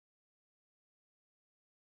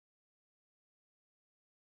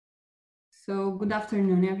So good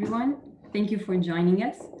afternoon, everyone. Thank you for joining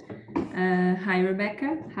us. Hi,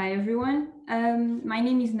 Rebecca. Hi, everyone. My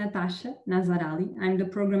name is Natasha Nazarali. I'm the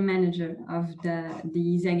program manager of the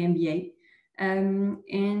ISEG MBA.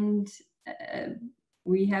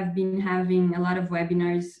 We have been having a lot of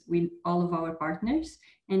webinars with all of our partners.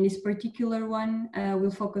 And this particular one will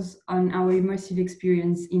focus on our immersive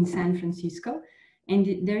experience in San Francisco.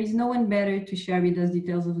 And there is no one better to share with us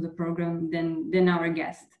details of the program than our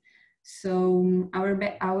guest. So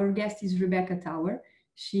our guest is Rebecca Tower.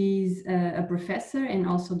 She's a professor and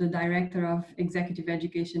also the director of executive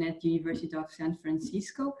education at the University of San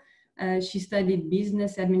Francisco. She studied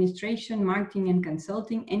business administration, marketing, and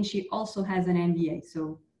consulting, and she also has an MBA.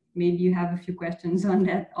 So maybe you have a few questions on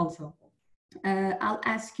that also. I'll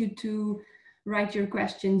ask you to write your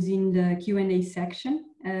questions in the Q&A section.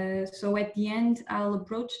 So at the end, I'll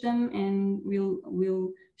approach them and we'll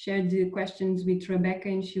share the questions with Rebecca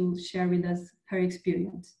and she'll share with us her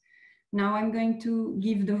experience. Now I'm going to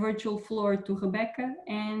give the virtual floor to Rebecca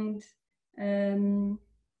and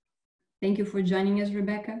thank you for joining us,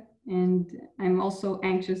 Rebecca. And I'm also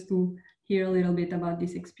anxious to hear a little bit about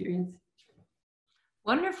this experience.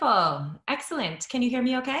 Wonderful. Excellent. Can you hear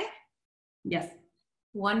me okay? Yes.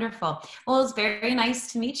 Wonderful. Well, it's very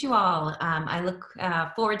nice to meet you all. I look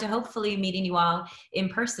forward to hopefully meeting you all in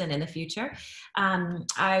person in the future.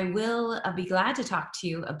 I will be glad to talk to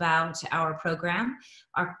you about our program.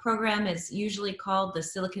 Our program is usually called the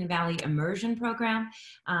Silicon Valley Immersion Program,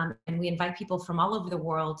 and we invite people from all over the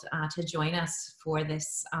world to join us for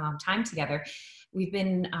this time together. We've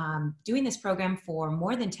been doing this program for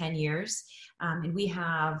more than 10 years, and we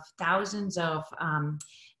have thousands of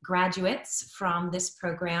graduates from this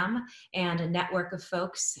program and a network of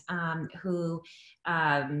folks who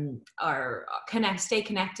stay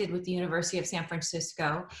connected with the University of San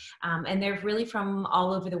Francisco, and they're really from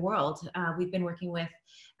all over the world. We've been working with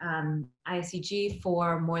ISEG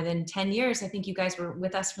for more than 10 years. I think you guys were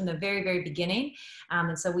with us from the very, very beginning.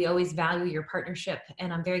 And so we always value your partnership.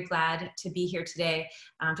 And I'm very glad to be here today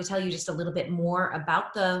to tell you just a little bit more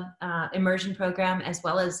about the immersion program, as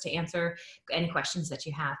well as to answer any questions that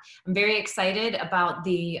you have. I'm very excited about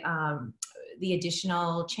the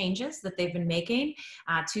additional changes that they've been making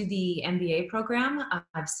to the MBA program.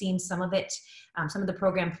 I've seen some of it, some of the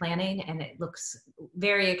program planning, and it looks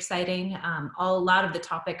very exciting. A lot of the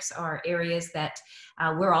topics are areas that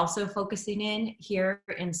we're also focusing in here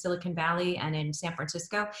in Silicon Valley and in San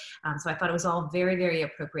Francisco. So I thought it was all very, very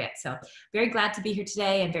appropriate. So very glad to be here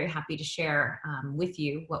today and very happy to share with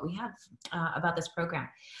you what we have about this program.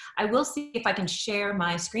 I will see if I can share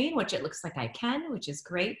my screen, which it looks like I can, which is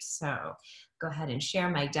great. So go ahead and share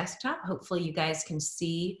my desktop. Hopefully you guys can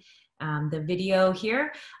see the video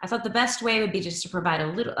here. I thought the best way would be just to provide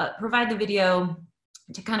provide the video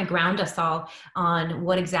to kind of ground us all on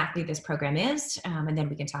what exactly this program is, and then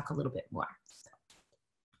we can talk a little bit more.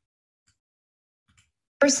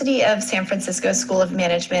 University of San Francisco School of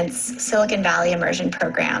Management's Silicon Valley Immersion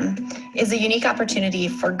Program is a unique opportunity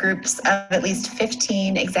for groups of at least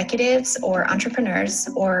 15 executives or entrepreneurs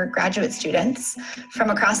or graduate students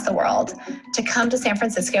from across the world to come to San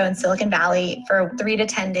Francisco and Silicon Valley for 3 to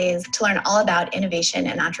 10 days to learn all about innovation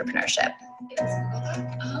and entrepreneurship.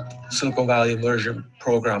 Silicon Valley Immersion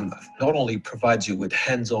Program not only provides you with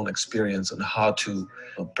hands-on experience on how to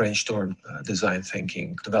brainstorm design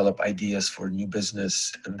thinking, develop ideas for new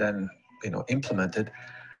business, and then implement it,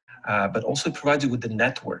 but also provides you with the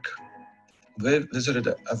network. We visited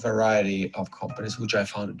a variety of companies, which I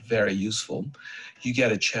found very useful. You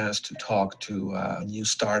get a chance to talk to a new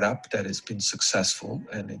startup that has been successful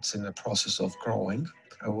and it's in the process of growing.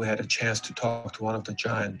 We had a chance to talk to one of the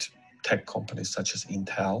giant tech companies such as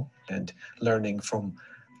Intel, and learning from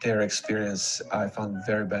their experience I found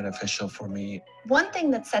very beneficial for me. One thing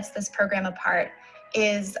that sets this program apart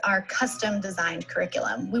is our custom designed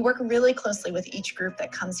curriculum. We work really closely with each group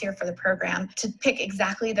that comes here for the program to pick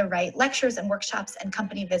exactly the right lectures and workshops and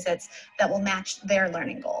company visits that will match their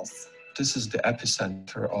learning goals. This is the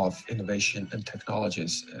epicenter of innovation and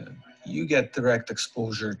technologies. You get direct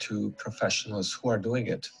exposure to professionals who are doing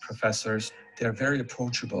it. Professors, they're very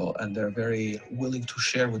approachable and they're very willing to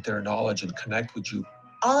share with their knowledge and connect with you.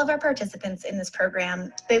 All of our participants in this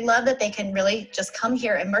program, they love that they can really just come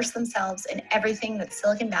here, immerse themselves in everything that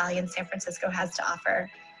Silicon Valley and San Francisco has to offer,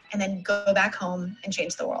 and then go back home and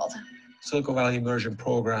change the world. Silicon Valley Immersion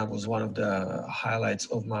Program was one of the highlights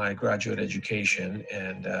of my graduate education,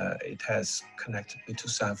 and it has connected me to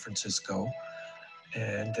San Francisco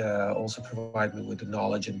and also provided me with the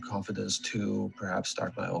knowledge and confidence to perhaps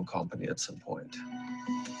start my own company at some point.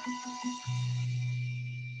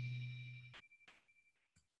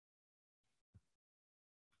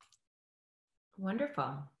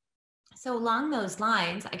 Wonderful. So along those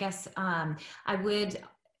lines, I guess I would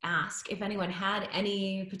ask if anyone had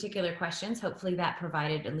any particular questions. Hopefully that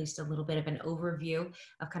provided at least a little bit of an overview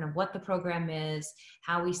of kind of what the program is,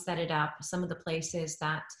 how we set it up, some of the places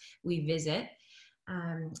that we visit.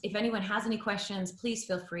 If anyone has any questions, please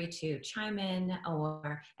feel free to chime in,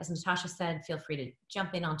 or as Natasha said, feel free to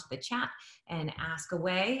jump in onto the chat and ask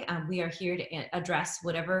away. We are here to address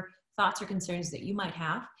whatever thoughts or concerns that you might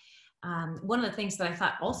have. One of the things that I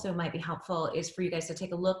thought also might be helpful is for you guys to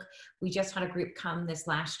take a look. We just had a group come this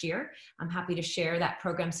last year. I'm happy to share that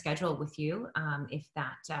program schedule with you if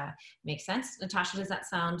that makes sense. Natasha, does that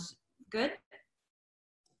sound good?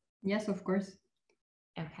 Yes, of course.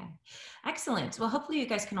 Okay, excellent. Well, hopefully you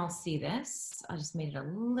guys can all see this. I just made it a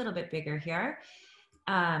little bit bigger here.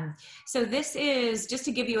 So this is just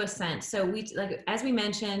to give you a sense. So as we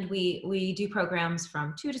mentioned, we do programs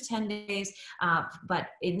from 2 to 10 days, but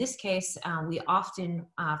in this case, we often,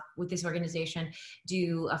 with this organization,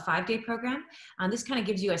 do a 5-day program. This kind of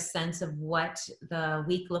gives you a sense of what the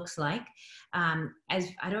week looks like. As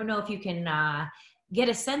I don't know if you can get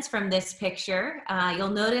a sense from this picture, you'll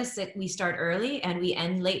notice that we start early and we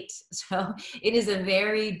end late. So it is a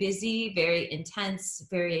very busy, very intense,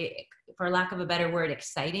 very, for lack of a better word,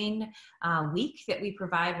 exciting week that we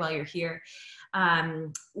provide while you're here.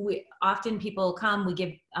 Often people come,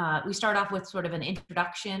 we start off with sort of an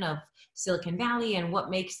introduction of Silicon Valley and what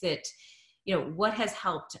makes it, what has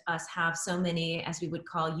helped us have so many, as we would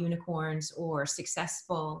call, unicorns or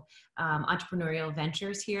successful entrepreneurial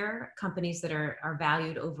ventures here, companies that are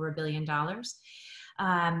valued over $1 billion.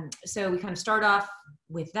 So we kind of start off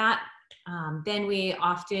with that. Then we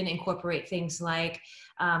often incorporate things like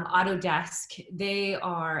Autodesk. They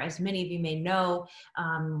are, as many of you may know,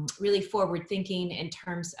 really forward thinking in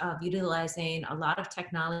terms of utilizing a lot of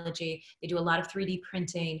technology. They do a lot of 3D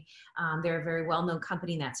printing. They're a very well-known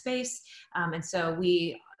company in that space. And so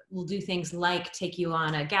we'll do things like take you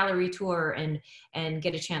on a gallery tour and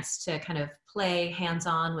get a chance to kind of play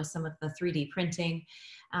hands-on with some of the 3D printing.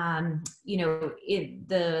 At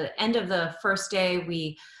the end of the first day,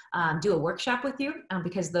 we do a workshop with you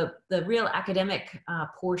because the real academic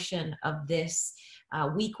portion of this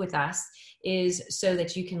week with us is so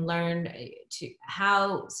that you can learn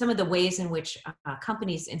how some of the ways in which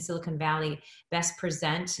companies in Silicon Valley best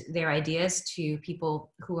present their ideas to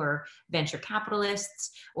people who are venture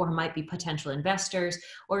capitalists or who might be potential investors,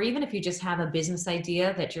 or even if you just have a business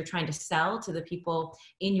idea that you're trying to sell to the people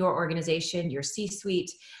in your organization, your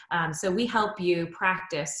C-suite. So we help you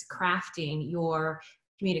practice crafting your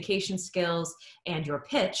communication skills and your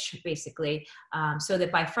pitch, basically, so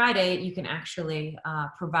that by Friday you can actually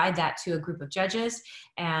provide that to a group of judges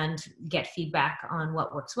and get feedback on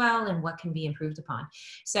what works well and what can be improved upon.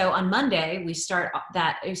 So on Monday, we start off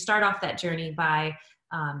that journey by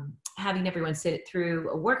having everyone sit through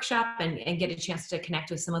a workshop and get a chance to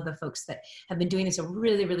connect with some of the folks that have been doing this a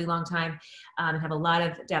really, really long time and have a lot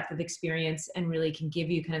of depth of experience and really can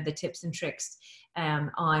give you kind of the tips and tricks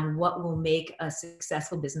on what will make a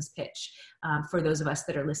successful business pitch for those of us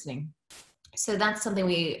that are listening. So that's something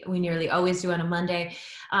we nearly always do on a Monday.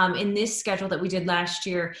 In this schedule that we did last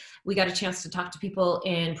year, we got a chance to talk to people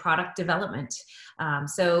in product development.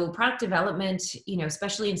 So product development,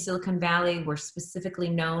 especially in Silicon Valley, we're specifically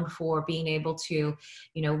known for being able to,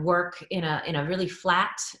 work in a really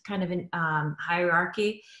flat kind of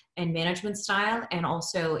hierarchy and management style, and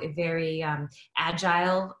also a very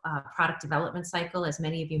agile product development cycle, as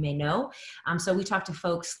many of you may know. So we talked to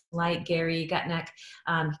folks like Gary Gutnick.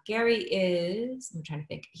 Gary is, I'm trying to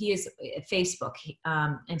think, he is at Facebook.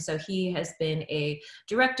 And so he has been a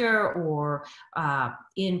director or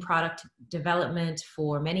in product development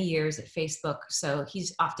for many years at Facebook. So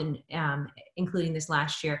he's often, including this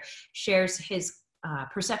last year, shares his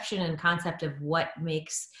perception and concept of what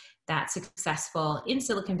makes that successful in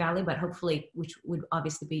Silicon Valley, but hopefully, which would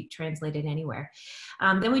obviously be translated anywhere.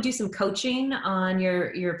 Then we do some coaching on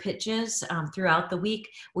your pitches throughout the week.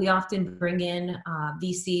 We often bring in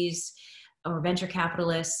VCs or venture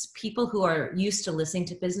capitalists, people who are used to listening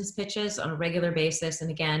to business pitches on a regular basis. And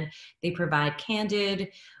again, they provide candid,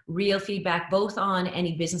 real feedback, both on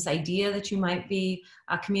any business idea that you might be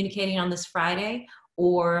communicating on this Friday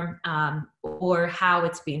or how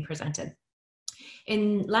it's being presented.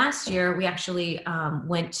 In last year, we actually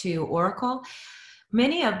went to Oracle.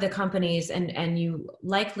 Many of the companies, and you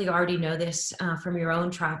likely already know this from your own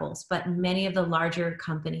travels, but many of the larger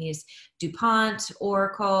companies, DuPont,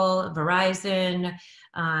 Oracle, Verizon,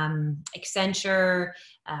 Accenture,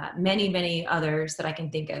 many others that I can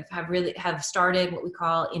think of have started what we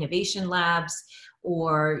call innovation labs,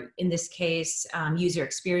 or in this case, user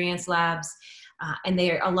experience labs. And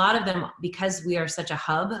a lot of them, because we are such a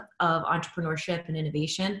hub of entrepreneurship and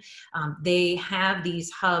innovation, they have these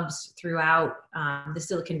hubs throughout the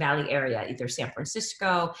Silicon Valley area, either San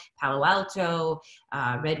Francisco, Palo Alto,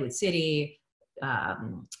 Redwood City,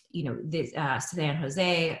 San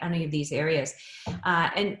Jose, any of these areas.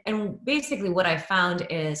 And basically what I found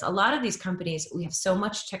is a lot of these companies, we have so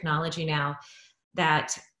much technology now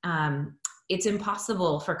that it's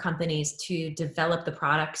impossible for companies to develop the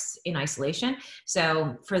products in isolation.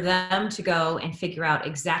 So for them to go and figure out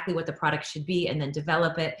exactly what the product should be and then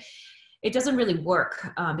develop it, it doesn't really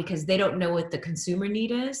work because they don't know what the consumer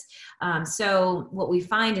need is. So what we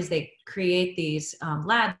find is they create these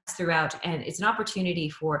labs throughout, and it's an opportunity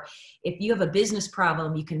for, if you have a business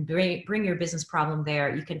problem, you can bring your business problem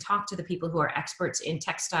there. You can talk to the people who are experts in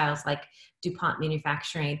textiles, like DuPont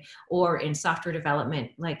Manufacturing, or in software development,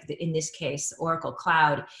 like in this case, Oracle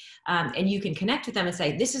Cloud. And you can connect with them and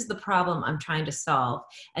say, this is the problem I'm trying to solve.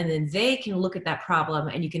 And then they can look at that problem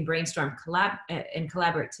and you can brainstorm and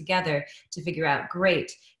collaborate together to figure out,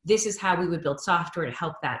 great, this is how we would build software to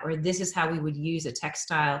help that, or this is how we would use a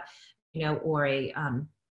textile, or a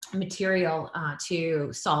material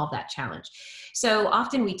to solve that challenge. So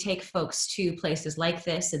often we take folks to places like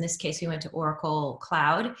this. In this case, we went to Oracle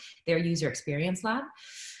Cloud, their user experience lab.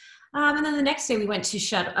 And then the next day we went to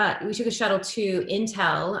we took a shuttle to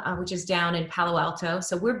Intel, which is down in Palo Alto.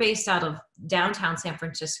 So we're based out of downtown San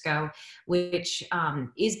Francisco, which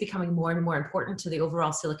is becoming more and more important to the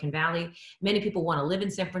overall Silicon Valley. Many people want to live in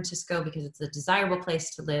San Francisco because it's a desirable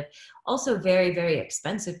place to live. Also very, very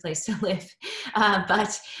expensive place to live.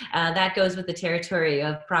 But that goes with the territory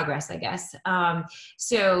of progress, I guess.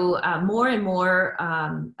 So more and more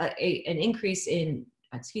an increase in,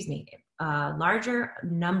 larger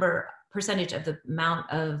percentage of the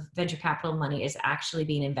amount of venture capital money is actually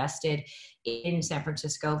being invested in San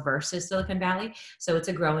Francisco versus Silicon Valley. So it's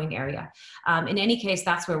a growing area. In any case,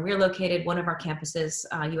 that's where we're located. One of our campuses,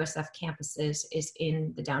 USF campuses, is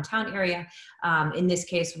in the downtown area. In this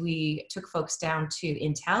case, we took folks down to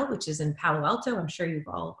Intel, which is in Palo Alto. I'm sure you've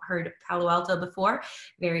all heard of Palo Alto before,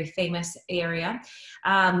 very famous area.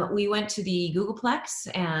 We went to the Googleplex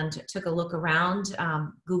and took a look around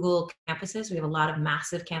Google campuses. We have a lot of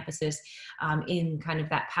massive campuses in kind of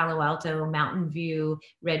that Palo Alto, Mountain View,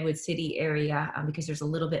 Redwood City area, because there's a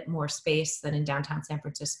little bit more space than in downtown San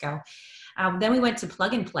Francisco. Then we went to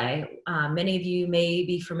Plug and Play. Many of you may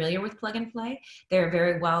be familiar with Plug and Play. They're a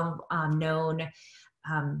very well known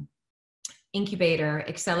incubator,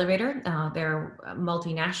 accelerator. They're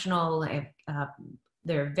multinational.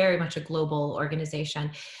 They're very much a global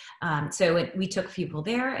organization. So we took people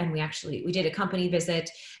there, and we did a company visit,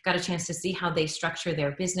 got a chance to see how they structure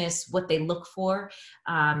their business, what they look for,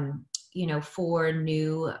 for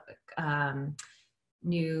new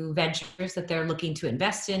ventures that they're looking to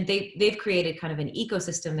invest in. They've created kind of an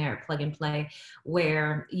ecosystem there at Plug and Play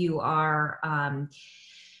where you are,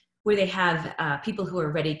 where they have people who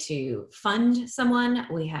are ready to fund someone.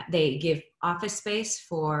 They give office space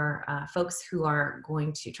for folks who are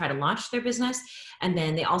going to try to launch their business. And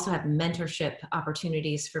then they also have mentorship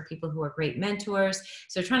opportunities for people who are great mentors.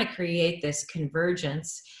 So trying to create this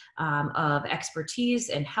convergence of expertise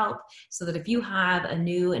and help, so that if you have a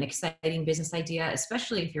new and exciting business idea,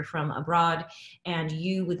 especially if you're from abroad and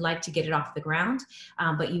you would like to get it off the ground,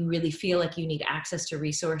 but you really feel like you need access to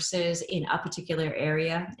resources in a particular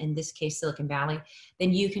area, in this case, Silicon Valley,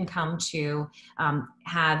 then you can come to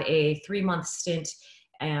have a 3-month stint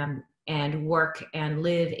and work and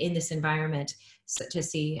live in this environment to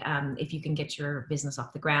see if you can get your business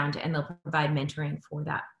off the ground, and they'll provide mentoring for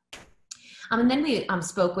that. And then we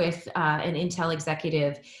spoke with an Intel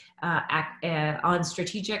executive on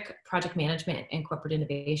strategic project management and corporate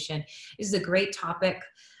innovation. This is a great topic.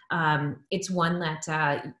 It's one that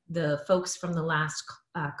the folks from the last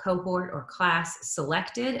cohort or class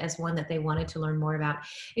selected as one that they wanted to learn more about.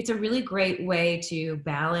 It's a really great way to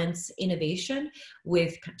balance innovation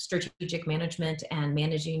with strategic management and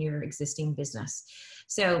managing your existing business.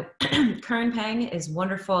 So Kern Peng is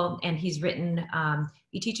wonderful, and he's written,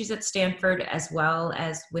 he teaches at Stanford as well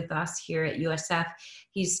as with us here at USF.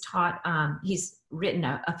 He's written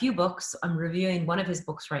a few books. I'm reviewing one of his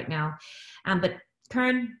books right now. But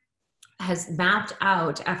Kern has mapped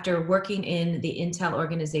out, after working in the Intel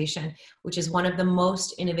organization, which is one of the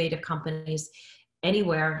most innovative companies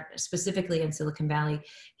anywhere, specifically in Silicon Valley,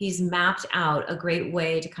 he's mapped out a great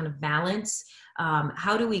way to kind of balance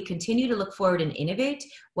how do we continue to look forward and innovate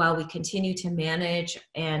while we continue to manage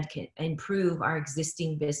and improve our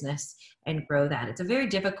existing business and grow that? It's a very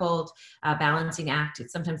difficult balancing act.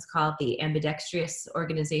 It's sometimes called the ambidextrous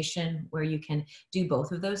organization, where you can do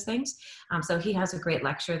both of those things. So he has a great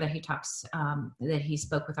lecture that he talks, that he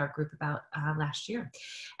spoke with our group about last year.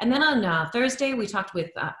 And then on Thursday, we talked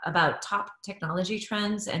about top technology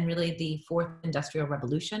trends and really the fourth industrial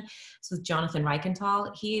revolution. So with Jonathan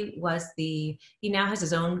Reichenthal, he now has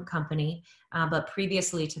his own company, but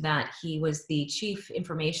previously to that, he was the chief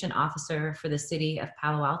information officer for the city of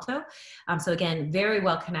Palo Alto. So again, very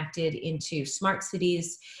well connected into smart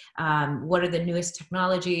cities. What are the newest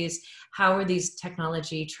technologies? How are these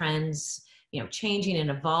technology trends, changing and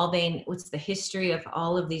evolving? What's the history of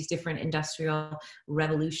all of these different industrial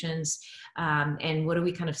revolutions? And what do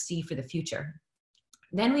we kind of see for the future?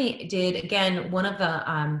 Then we did, again, one of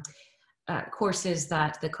the courses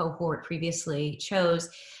that the cohort previously chose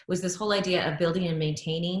was this whole idea of building and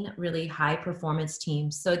maintaining really high performance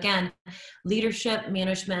teams. So again, leadership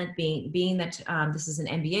management, being that this is an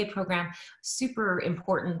MBA program, super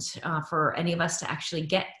important for any of us to actually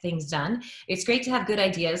get things done. It's great to have good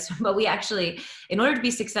ideas, but we actually, in order to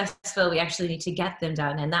be successful, we actually need to get them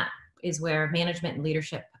done. And that is where management and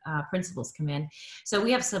leadership principles come in. So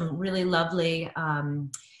we have some really lovely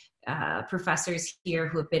professors here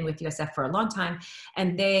who have been with USF for a long time,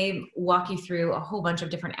 and they walk you through a whole bunch of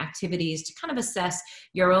different activities to kind of assess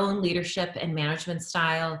your own leadership and management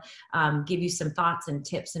style, give you some thoughts and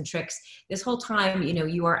tips and tricks. This whole time,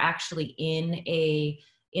 you are actually in a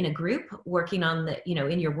group working on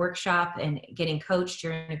in your workshop and getting coached.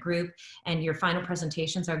 You're in a group, and your final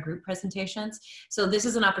presentations are group presentations. So this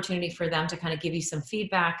is an opportunity for them to kind of give you some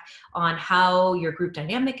feedback on how your group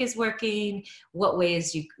dynamic is working, what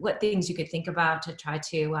things you could think about to try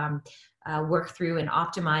to work through and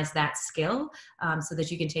optimize that skill, so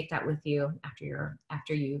that you can take that with you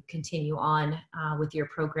after you continue on with your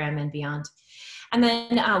program and beyond. And then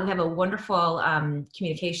we have a wonderful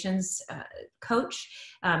communications coach.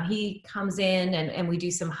 He comes in and we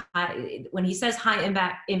do some when he says high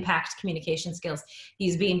impact communication skills,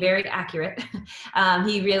 he's being very accurate.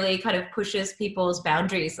 He really kind of pushes people's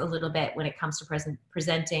boundaries a little bit when it comes to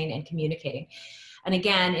presenting and communicating. And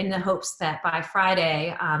again, in the hopes that by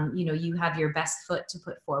Friday, you have your best foot to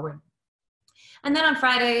put forward. And then on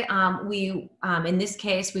Friday, in this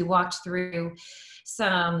case, we walked through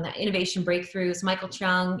some innovation breakthroughs. Michael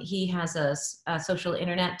Chung, he has a social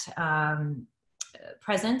internet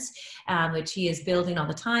presence, which he is building all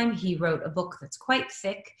the time. He wrote a book that's quite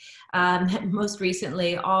thick, most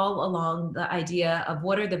recently, all along the idea of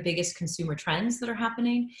what are the biggest consumer trends that are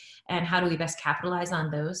happening and how do we best capitalize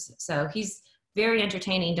on those. So he's very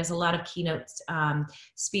entertaining, does a lot of keynote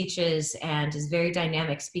speeches, and is a very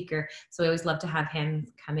dynamic speaker. So I always love to have him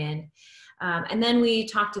come in. And then we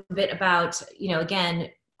talked a bit about, again,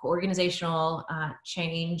 organizational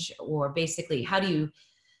change, or basically how do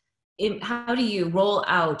you roll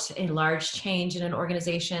out a large change in an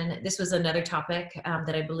organization? This was another topic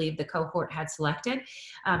that I believe the cohort had selected.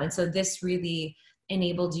 And so this really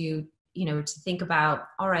enabled you to think about,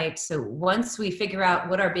 all right, so once we figure out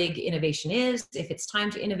what our big innovation is, if it's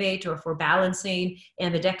time to innovate, or if we're balancing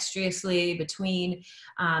ambidextrously between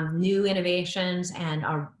new innovations and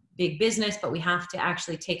our big business, but we have to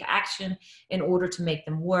actually take action in order to make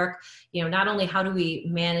them work. Not only how do we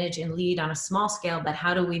manage and lead on a small scale, but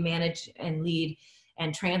how do we manage and lead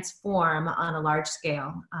and transform on a large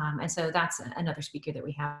scale. And so that's another speaker that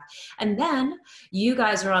we have. And then you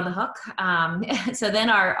guys are on the hook. So then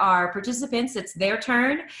our participants, it's their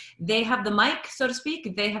turn. They have the mic, so to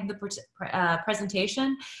speak. They have the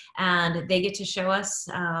presentation, and they get to show us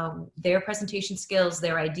their presentation skills,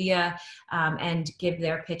 their idea, and give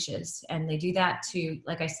their pitches. And they do that to,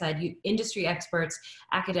 like I said, industry experts,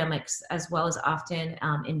 academics, as well as often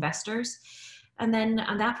investors. And then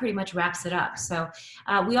that pretty much wraps it up. So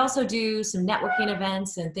we also do some networking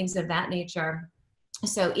events and things of that nature.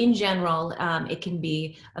 So in general, it can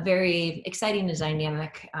be a very exciting and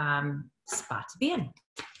dynamic spot to be in.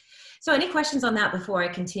 So any questions on that before I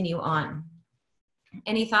continue on?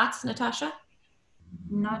 Any thoughts, Natasha?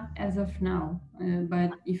 Not as of now, but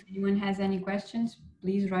if anyone has any questions,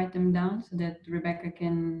 please write them down so that Rebecca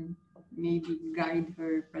can maybe guide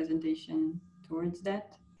her presentation towards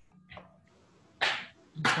that.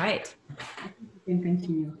 Right. You can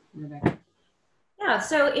continue, Rebecca. Yeah,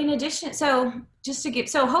 so in addition, so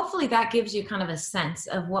hopefully that gives you kind of a sense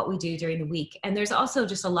of what we do during the week. And there's also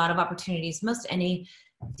just a lot of opportunities. Most any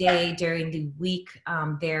day, during the week.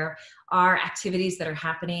 There are activities that are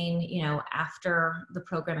happening, after the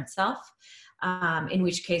program itself. In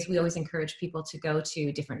which case we always encourage people to go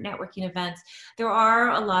to different networking events. There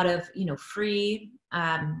are a lot of, free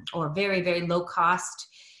or very, very low cost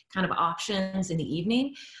kind of options in the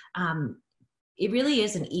evening. It really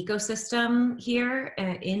is an ecosystem here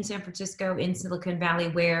in San Francisco, in Silicon Valley,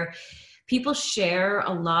 where people share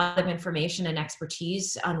a lot of information and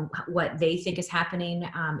expertise on what they think is happening.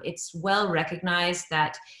 It's well recognized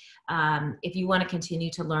that if you want to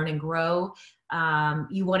continue to learn and grow,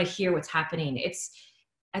 you want to hear what's happening.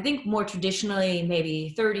 I think more traditionally,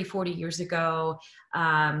 maybe 30, 40 years ago,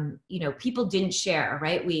 people didn't share,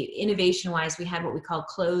 right? Innovation-wise, we had what we call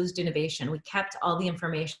closed innovation. We kept all the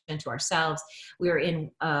information to ourselves. We were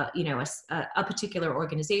in, a particular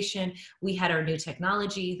organization. We had our new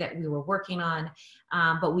technology that we were working on,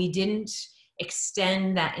 but we didn't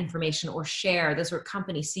extend that information or share. Those were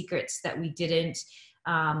company secrets that we didn't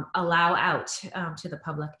allow out to the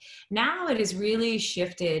public. Now it has really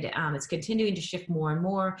shifted. It's continuing to shift more and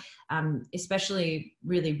more, especially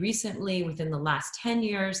really recently within the last 10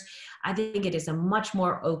 years. I think it is a much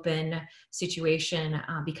more open situation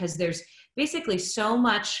because there's basically so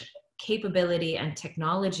much capability and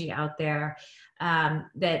technology out there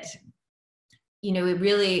that it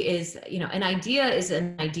really is, an idea is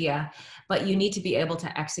an idea, but you need to be able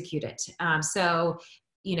to execute it.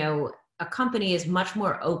 A company is much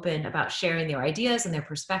more open about sharing their ideas and their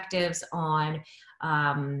perspectives on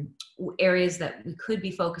areas that we could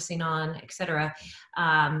be focusing on, et cetera,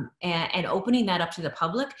 and opening that up to the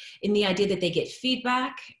public in the idea that they get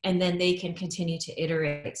feedback and then they can continue to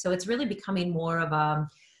iterate. So it's really becoming more of a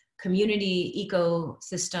community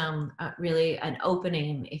ecosystem, really an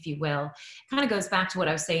opening, if you will. It kind of goes back to what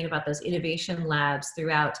I was saying about those innovation labs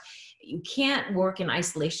throughout. You can't work in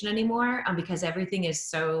isolation anymore because everything is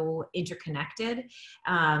so interconnected.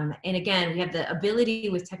 And again, we have the ability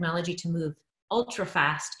with technology to move ultra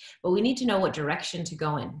fast, but we need to know what direction to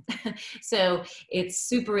go in. So it's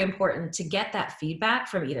super important to get that feedback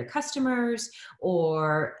from either customers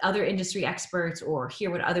or other industry experts, or hear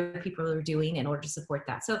what other people are doing in order to support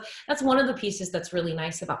that. So that's one of the pieces that's really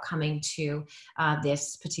nice about coming to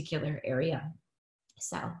this particular area.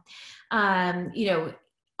 So,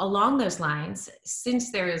 along those lines,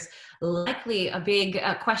 since there is likely a big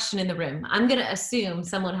question in the room, I'm going to assume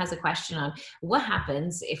someone has a question on what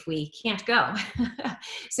happens if we can't go.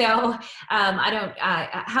 So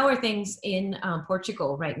how are things in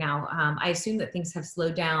Portugal right now? I assume that things have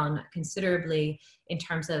slowed down considerably in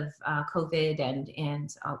terms of COVID and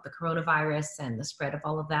the coronavirus and the spread of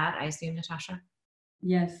all of that, I assume, Natasha?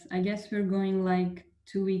 Yes, I guess we're going like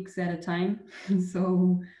 2 weeks at a time.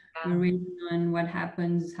 So we're waiting on what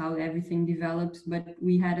happens, how everything develops, but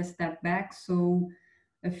we had a step back. So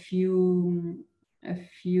a few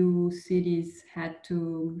cities had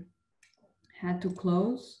to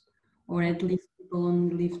close, or at least people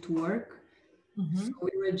only leave to work. Mm-hmm. So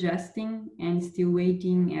we're adjusting and still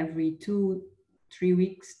waiting every 2-3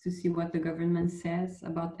 weeks to see what the government says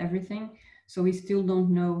about everything. So we still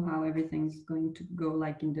don't know how everything's going to go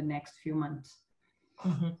like in the next few months.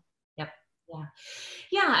 Mm-hmm. Yep.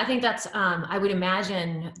 Yeah, I think that's, I would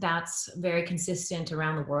imagine that's very consistent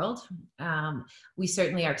around the world. We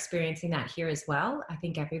certainly are experiencing that here as well. I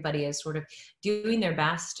think everybody is sort of doing their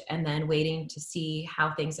best and then waiting to see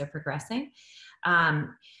how things are progressing.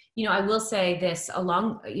 I will say this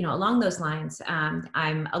along those lines,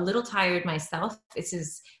 I'm a little tired myself. This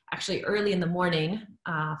is actually early in the morning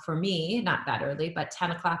for me, not that early, but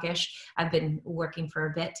 10 o'clock-ish. I've been working for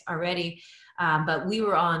a bit already, but we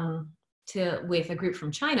were on with a group from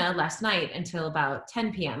China last night until about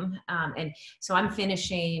 10 p.m. And so I'm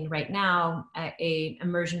finishing right now a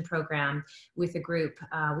immersion program with a group.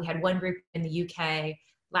 We had one group in the UK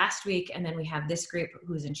last week, and then we have this group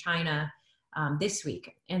who's in China this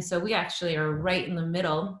week. And so we actually are right in the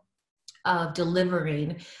middle of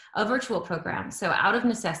delivering a virtual program. So out of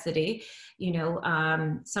necessity,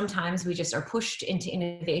 sometimes we just are pushed into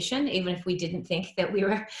innovation, even if we didn't think that we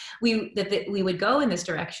would go in this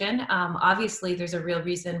direction. Obviously, there's a real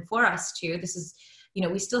reason for us to. This is,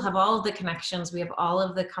 we still have all of the connections. We have all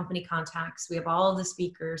of the company contacts. We have all of the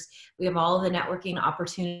speakers. We have all of the networking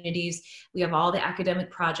opportunities. We have all the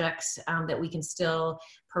academic projects that we can still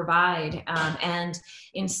provide. And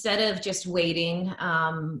instead of just waiting,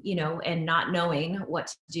 and not knowing what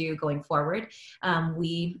to do going forward,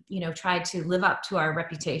 we, tried to live up to our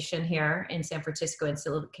reputation here in San Francisco and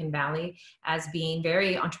Silicon Valley as being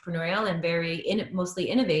very entrepreneurial and very mostly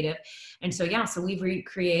innovative. And so, so we've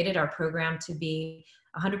recreated our program to be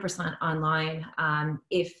 100% online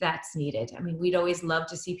if that's needed. I mean, we'd always love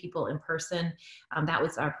to see people in person. That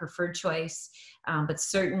was our preferred choice. But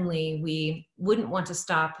certainly we wouldn't want to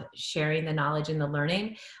stop sharing the knowledge and the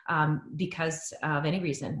learning because of any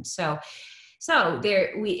reason. So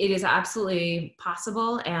it is absolutely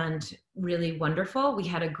possible and really wonderful. We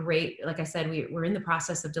had a great, like I said, we're in the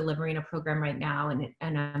process of delivering a program right now,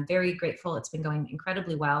 and I'm very grateful. It's been going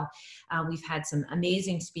incredibly well. We've had some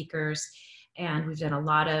amazing speakers, and we've done a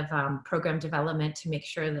lot of program development to make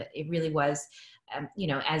sure that it really was,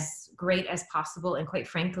 as great as possible, and quite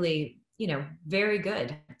frankly, very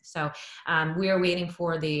good. So we are waiting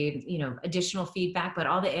for the, additional feedback, but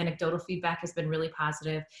all the anecdotal feedback has been really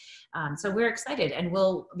positive. So we're excited, and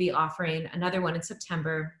we'll be offering another one in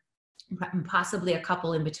September, possibly a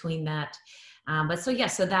couple in between that.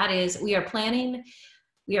 So that is, we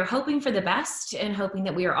are hoping for the best and hoping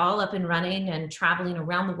that we are all up and running and traveling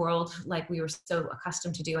around the world like we were so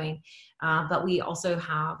accustomed to doing. But we also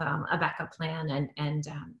have a backup plan and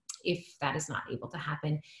if that is not able to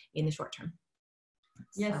happen in the short term.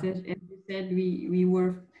 Yes, as you said, we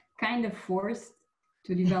were kind of forced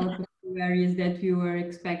to develop a few areas that we were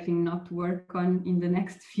expecting not to work on in the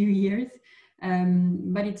next few years.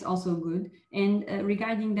 But it's also good. And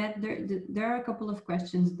regarding that, there are a couple of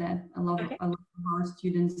questions that a lot of our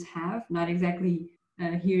students have, not exactly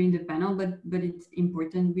here in the panel, but it's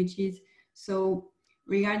important, which is, so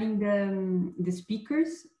regarding the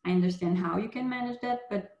speakers, I understand how you can manage that,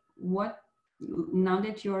 but now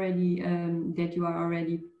that you are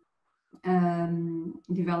already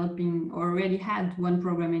developing, or already had one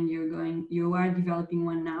program and you are developing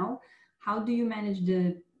one now, how do you manage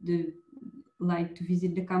the like to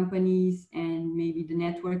visit the companies and maybe the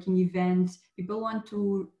networking events? People want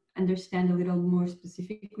to understand a little more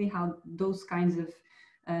specifically how those kinds of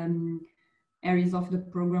areas of the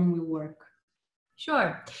program will work.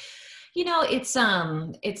 Sure.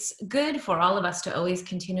 It's good for all of us to always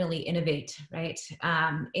continually innovate, right?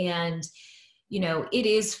 And it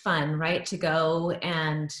is fun, right, to go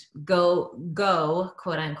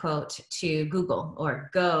quote unquote to Google or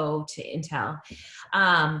go to Intel.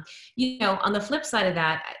 On the flip side of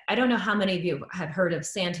that, I don't know how many of you have heard of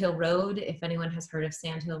Sand Hill Road, if anyone has heard of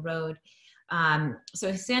Sand Hill Road.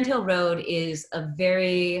 So Sand Hill Road is a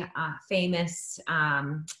very famous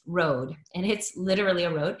road, and it's literally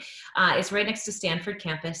a road. It's right next to Stanford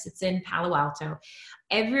campus. It's in Palo Alto.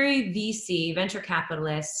 Every VC, venture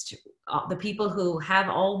capitalist, the people who have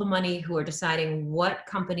all the money, who are deciding what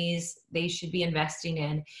companies they should be investing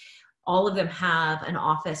in, all of them have an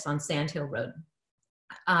office on Sand Hill Road.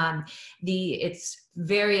 It's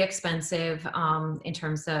very expensive in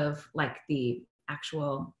terms of like the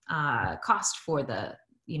actual cost for the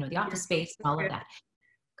office space and all of that.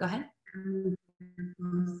 Go ahead.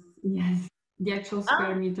 Yes, the actual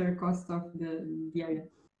square meter cost of the area.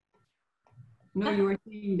 No, you were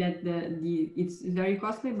saying that it's very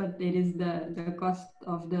costly, but it is the cost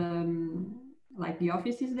of the like the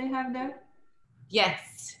offices they have there.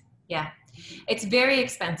 Yes. Yeah. It's very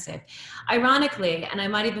expensive. Ironically, and I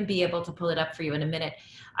might even be able to pull it up for you in a minute.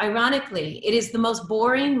 Ironically, it is the most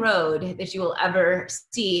boring road that you will ever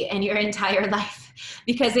see in your entire life,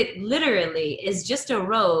 because it literally is just a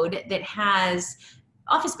road that has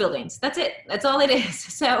office buildings. That's it. That's all it is.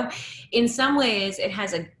 So in some ways, it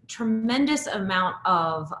has a tremendous amount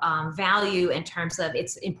of value in terms of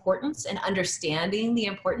its importance and understanding the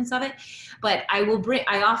importance of it. But I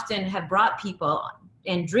often have brought people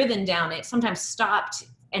and driven down it, sometimes stopped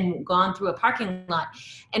and gone through a parking lot,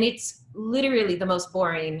 and it's literally the most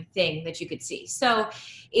boring thing that you could see. So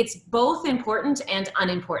it's both important and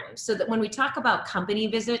unimportant. So that when we talk about company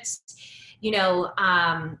visits,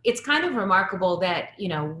 it's kind of remarkable that,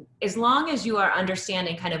 as long as you are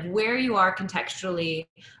understanding kind of where you are contextually,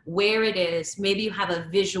 where it is, maybe you have a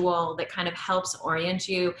visual that kind of helps orient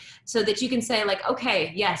you so that you can say like,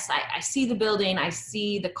 okay, yes, I see the building, I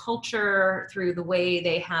see the culture through the way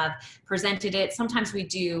they have presented it. Sometimes we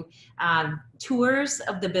do tours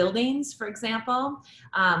of the buildings, for example.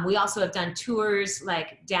 We also have done tours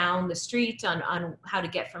like down the street on how to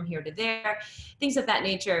get from here to there, things of that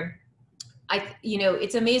nature.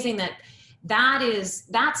 It's amazing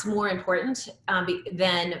that's more important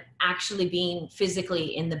than actually being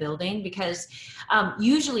physically in the building, because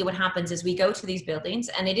usually what happens is we go to these buildings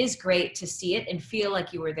and it is great to see it and feel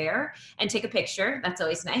like you were there and take a picture. That's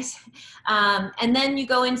always nice. And then you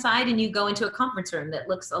go inside and you go into a conference room that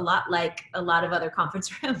looks a lot like a lot of other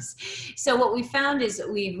conference rooms. So what we found is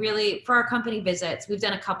for our company visits, we've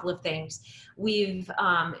done a couple of things. We've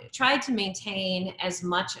tried to maintain as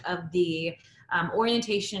much of the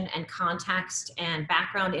orientation and context and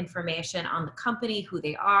background information on the company, who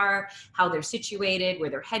they are, how they're situated, where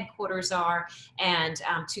their headquarters are, and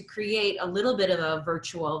to create a little bit of a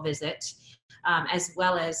virtual visit. As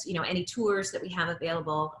well as, you know, any tours that we have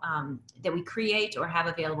available, that we create or have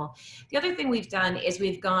available. The other thing we've done is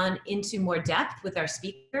we've gone into more depth with our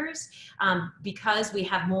speakers, because we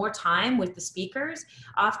have more time with the speakers.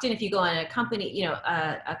 Often if you go on a company, you know,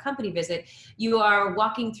 a company visit, you are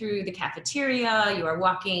walking through the cafeteria, you are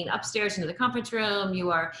walking upstairs into the conference room,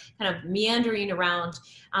 you are kind of meandering around.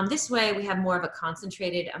 This way we have more of a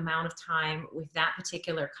concentrated amount of time with that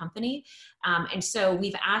particular company. And so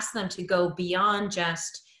we've asked them to go beyond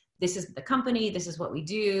just, this is the company, this is what we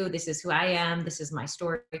do, this is who I am, this is my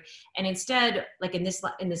story. And instead, like in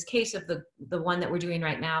this case of the one that we're doing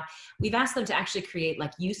right now, we've asked them to actually create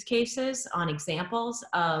like use cases on examples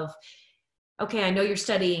of, okay, I know you're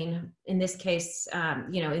studying, in this case,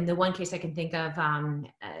 you know, in the one case I can think of,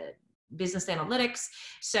 business analytics.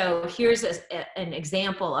 So here's an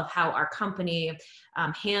example of how our company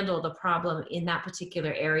handled a problem in that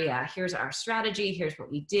particular area. Here's our strategy, here's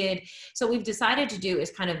what we did. So what we've decided to do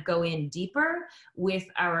is kind of go in deeper with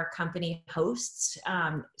our company hosts,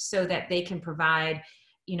 so that they can provide,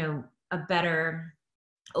 you know, a better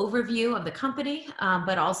overview of the company,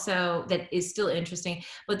 but also that is still interesting,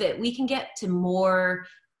 but that we can get to more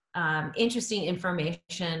interesting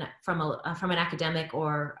information from an academic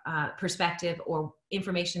or perspective, or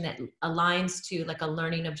information that aligns to like a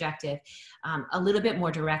learning objective a little bit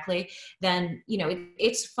more directly. Then, you know,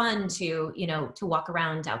 it's fun to, you know, to walk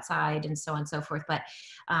around outside and so on and so forth, but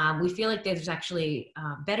we feel like there's actually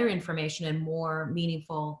better information and more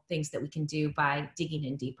meaningful things that we can do by digging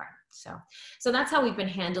in deeper. So that's how we've been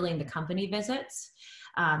handling the company visits.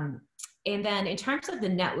 And then in terms of the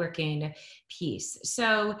networking piece,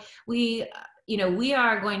 so we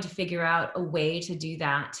are going to figure out a way to do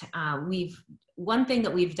that. One thing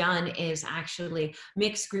that we've done is actually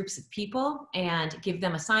mix groups of people and give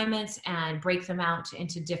them assignments and break them out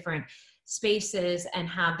into different spaces and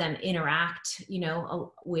have them interact, you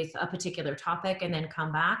know, with a particular topic and then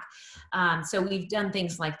come back. So we've done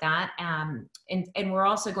things like that. And we're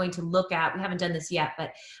also going to look at, we haven't done this yet,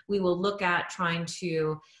 but we will look at trying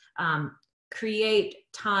to create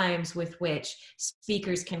times with which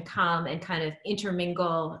speakers can come and kind of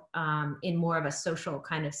intermingle in more of a social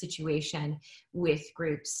kind of situation with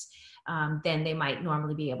groups than they might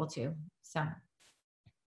normally be able to. So.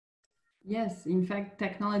 Yes, in fact,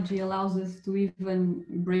 technology allows us to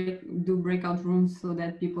even do breakout rooms so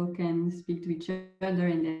that people can speak to each other,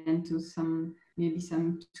 and then to maybe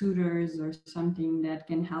some tutors or something that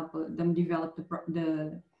can help them develop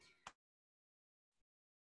the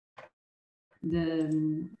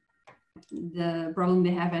problem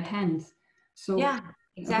they have at hand. So yeah,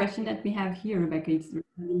 exactly. A question that we have here, Rebecca, is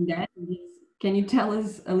regarding that. Can you tell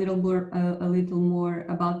us a little more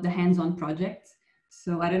about the hands-on projects?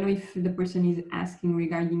 So I don't know if the person is asking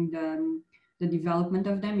regarding the development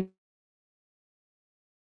of them,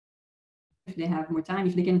 if they have more time,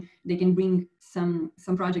 if they can bring some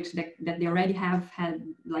projects that they already have had,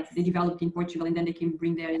 like they developed in Portugal, and then they can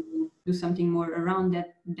bring there and do something more around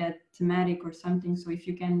that thematic or something. So if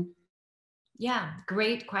you can. Yeah,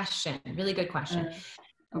 great question. Really good question.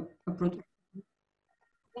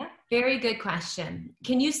 Yeah, very good question.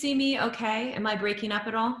 Can you see me okay? Am I breaking up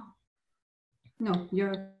at all? No,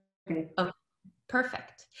 you're okay. Okay,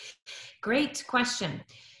 perfect. Great question.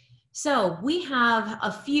 So we have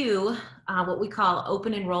a few what we call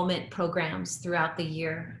open enrollment programs throughout the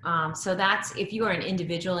year. So that's if you are an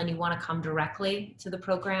individual and you want to come directly to the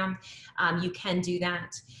program, you can do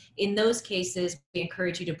that. In those cases, we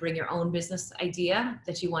encourage you to bring your own business idea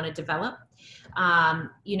that you want to develop.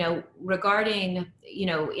 You know, regarding, you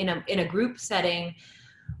know, in a group setting,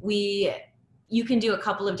 you can do a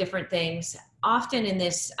couple of different things. Often in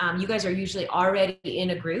this, you guys are usually already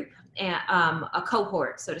in a group, a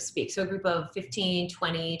cohort, so to speak. So a group of 15,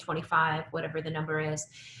 20, 25, whatever the number is.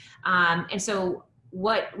 And so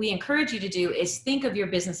what we encourage you to do is think of your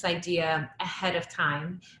business idea ahead of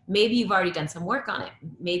time. Maybe you've already done some work on it.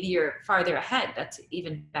 Maybe you're farther ahead. That's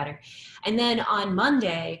even better. And then on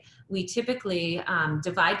Monday, we typically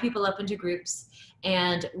divide people up into groups,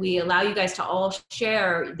 and we allow you guys to all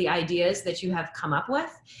share the ideas that you have come up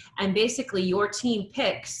with. And basically your team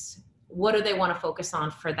picks what do they want to focus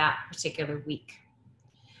on for that particular week.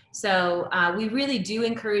 So we really do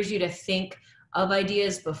encourage you to think of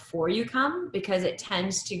ideas before you come, because it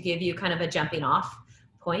tends to give you kind of a jumping off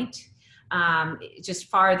point. just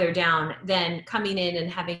farther down than coming in and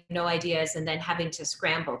having no ideas and then having to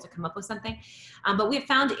scramble to come up with something. But we've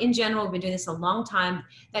found in general, we've been doing this a long time,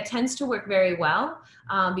 that tends to work very well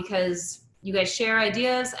because you guys share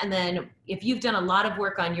ideas, and then if you've done a lot of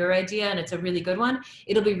work on your idea and it's a really good one,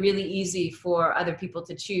 it'll be really easy for other people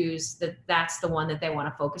to choose that that's the one that they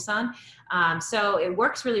want to focus on. So it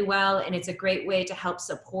works really well, and it's a great way to help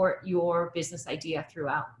support your business idea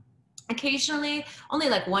throughout. Occasionally, only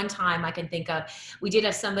like one time I can think of, we did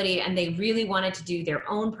have somebody and they really wanted to do their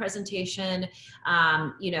own presentation.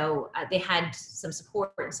 They had some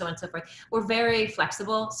support and so on and so forth. We're very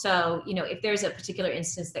flexible. So, if there's a particular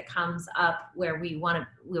instance that comes up where we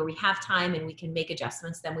have time and we can make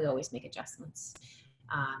adjustments, then we always make adjustments.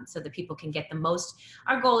 So that people can get the most.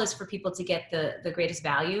 Our goal is for people to get the greatest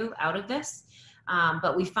value out of this.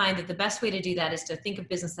 But we find that the best way to do that is to think of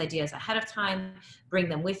business ideas ahead of time, bring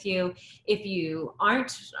them with you. If you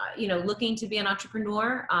aren't, looking to be an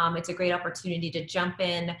entrepreneur, it's a great opportunity to jump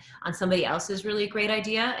in on somebody else's really great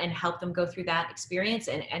idea and help them go through that experience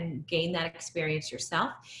and gain that experience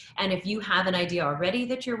yourself. And if you have an idea already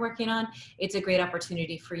that you're working on, it's a great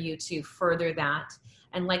opportunity for you to further that.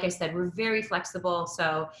 And like I said, we're very flexible.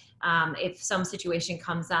 So if some situation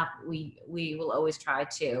comes up, we will always try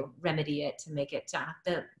to remedy it to make it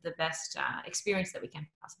the best experience that we can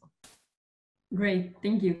possible. Great,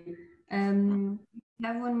 thank you. I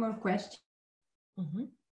have one more question. Mm-hmm.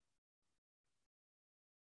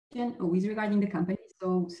 Is regarding the company.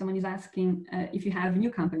 So someone is asking if you have new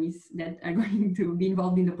companies that are going to be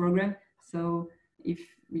involved in the program. So if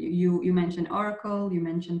you mentioned Oracle, you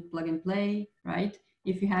mentioned Plug and Play, right?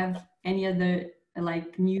 If you have any other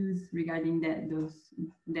news regarding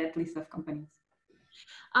that list of companies.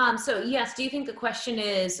 So yes, do you think the question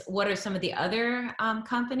is, what are some of the other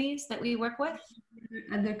companies that we work with?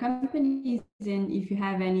 Other companies, and if you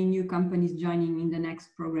have any new companies joining in the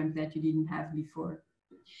next program that you didn't have before.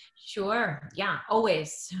 Sure. Yeah,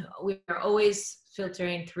 always. We are always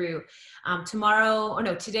filtering through.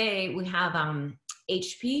 Today we have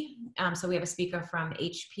HP. So we have a speaker from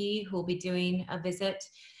HP who will be doing a visit.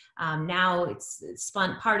 Now it's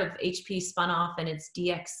part of HP spun off and it's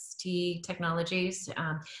DXT Technologies,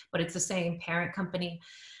 but it's the same parent company.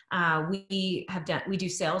 We do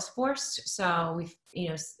Salesforce. So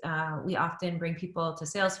we often bring people to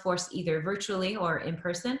Salesforce either virtually or in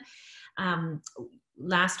person.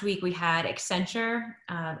 Last week we had Accenture,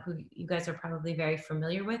 who you guys are probably very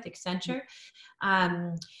familiar with, Accenture.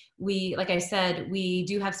 Like I said, we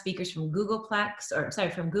do have speakers from Google.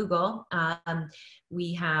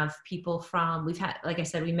 We have people like I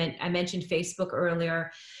said, I mentioned Facebook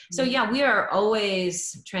earlier. So yeah, we are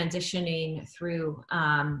always transitioning through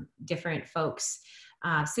different folks.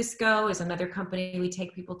 Cisco is another company we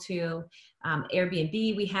take people to.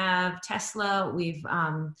 Airbnb we have, Tesla, we've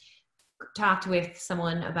talked with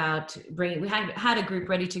someone about we had a group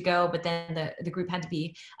ready to go, but then the group had to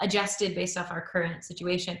be adjusted based off our current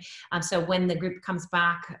situation. So when the group comes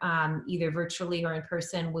back, either virtually or in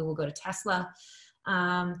person, we will go to Tesla.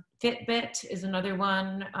 Fitbit is another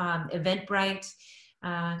one, Eventbrite.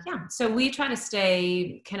 So we try to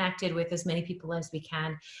stay connected with as many people as we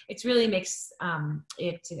can. It really makes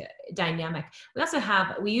it dynamic.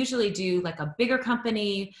 We usually do like a bigger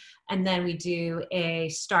company, and then we do a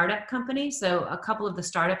startup company. So a couple of the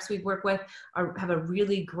startups we work with have a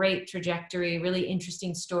really great trajectory, really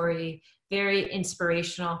interesting story, very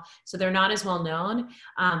inspirational. So they're not as well known,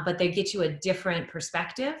 but they get you a different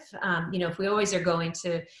perspective. If we always are going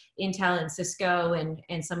to Intel and Cisco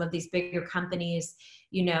and some of these bigger companies,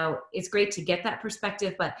 it's great to get that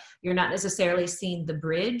perspective, but you're not necessarily seeing the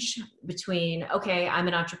bridge between, okay, I'm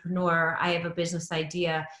an entrepreneur, I have a business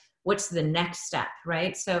idea, what's the next step,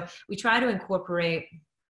 right? So we try to incorporate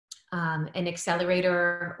an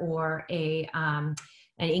accelerator or an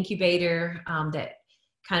incubator that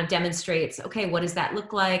kind of demonstrates, okay, what does that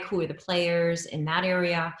look like? Who are the players in that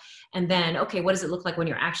area? And then, okay, what does it look like when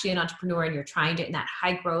you're actually an entrepreneur and you're trying to, in that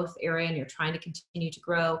high growth area, and you're trying to continue to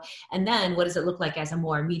grow? And then what does it look like as a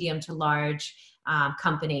more medium to large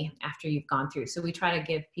company after you've gone through? So we try to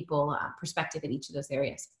give people perspective in each of those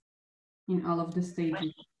areas. In all of the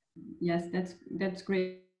stages. Yes, that's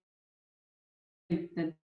great.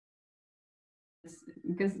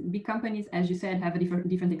 Because big companies, as you said, have a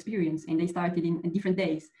different experience, and they started in different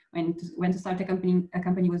days. When to start a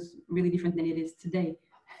company was really different than it is today.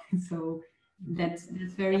 So that's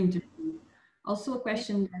very interesting. Also, a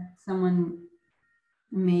question that someone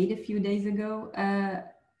made a few days ago.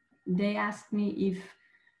 They asked me if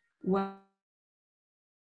what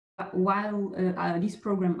while this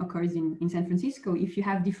program occurs in San Francisco, if you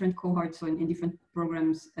have different cohorts and different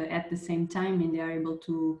programs at the same time, and they are able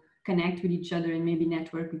to connect with each other and maybe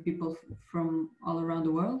network with people from all around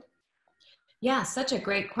the world? Yeah, such a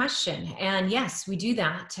great question. And yes, we do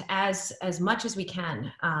that as much as we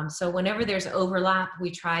can. So whenever there's overlap,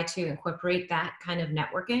 we try to incorporate that kind of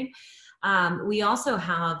networking. We also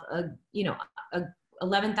have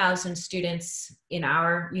 11,000 students in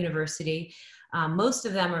our university. Most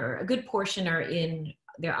of them, are a good portion, are in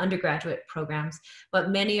their undergraduate programs,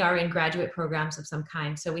 but many are in graduate programs of some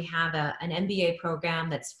kind. So we have an MBA program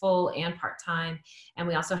that's full and part-time. And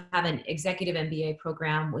we also have an executive MBA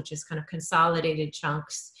program, which is kind of consolidated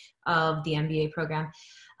chunks of the MBA program.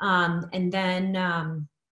 And then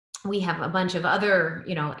we have a bunch of other,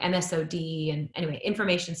 MSOD and anyway,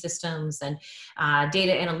 information systems and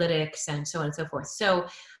data analytics and so on and so forth. So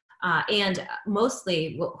and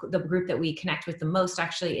mostly the group that we connect with the most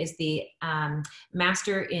actually is the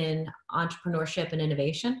Master in Entrepreneurship and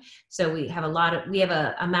Innovation. So we have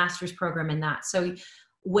a master's program in that. So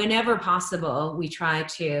whenever possible, we try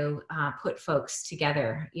to put folks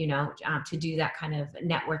together, to do that kind of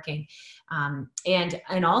networking.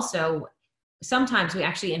 And also, sometimes we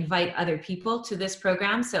actually invite other people to this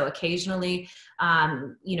program. So occasionally,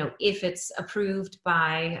 if it's approved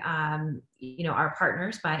by, our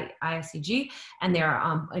partners, by ISEG, and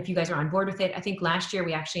if you guys are on board with it, I think last year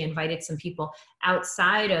we actually invited some people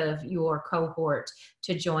outside of your cohort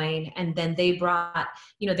to join, and then they brought,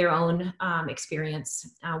 their own experience.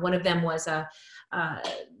 One of them was a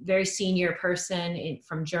very senior person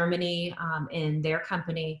from Germany in their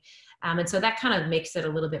company. And so that kind of makes it a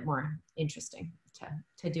little bit more interesting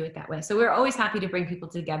to do it that way. So we're always happy to bring people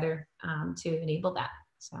together to enable that.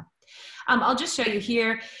 So I'll just show you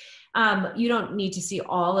here. You don't need to see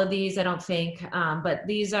all of these, I don't think, but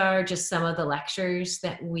these are just some of the lectures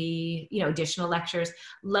that we, additional lectures.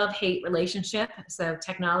 Love-hate relationship, so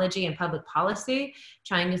technology and public policy,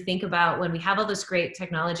 trying to think about when we have all this great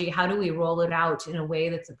technology, how do we roll it out in a way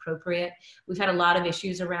that's appropriate? We've had a lot of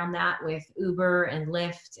issues around that with Uber and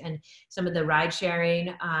Lyft and some of the ride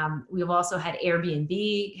sharing. We've also had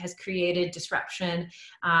Airbnb has created disruption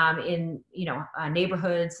in,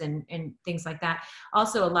 neighborhoods and things like that.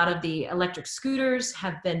 Also, a lot of the electric scooters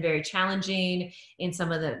have been very challenging in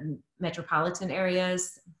some of the metropolitan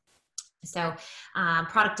areas. So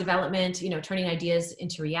product development, turning ideas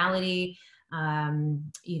into reality.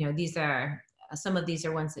 These are, some of these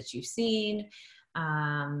are ones that you've seen.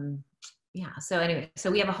 Yeah, so anyway, so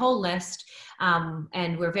we have a whole list,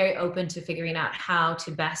 and we're very open to figuring out how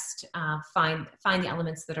to best find the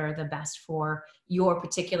elements that are the best for your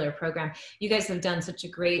particular program. You guys have done such a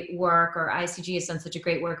great work, or ISEG has done such a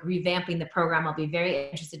great work revamping the program. I'll be very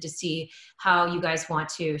interested to see how you guys want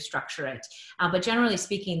to structure it. But generally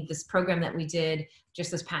speaking, this program that we did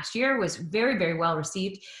just this past year was very, very well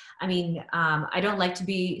received. I mean, I don't like to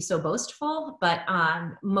be so boastful, but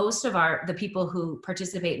most of the people who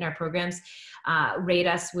participate in our programs rate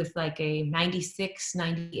us with like a 96,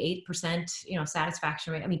 98%,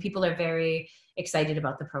 satisfaction rate. I mean, people are very excited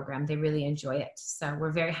about the program. They really enjoy it. So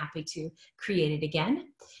we're very happy to create it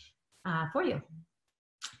again for you.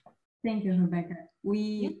 Thank you, Rebecca.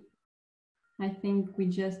 I think we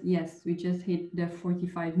just hit the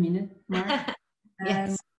 45-minute mark.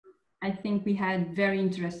 Yes. I think we had very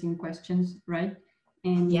interesting questions, right?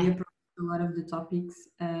 And we approached a lot of the topics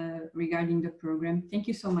regarding the program. Thank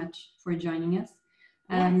you so much for joining us.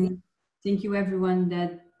 Thank you everyone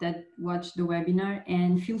that watched the webinar,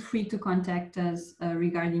 and feel free to contact us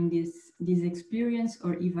regarding this experience,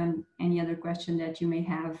 or even any other question that you may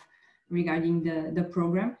have regarding the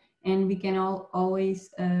program. And we can always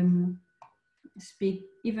speak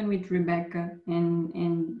even with Rebecca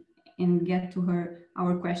and get to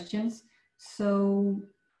our questions. So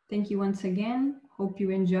thank you once again. Hope you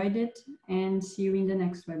enjoyed it, and see you in the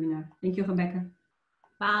next webinar. Thank you, Rebecca.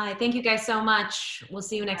 Bye. Thank you guys so much. We'll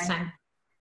see you next time.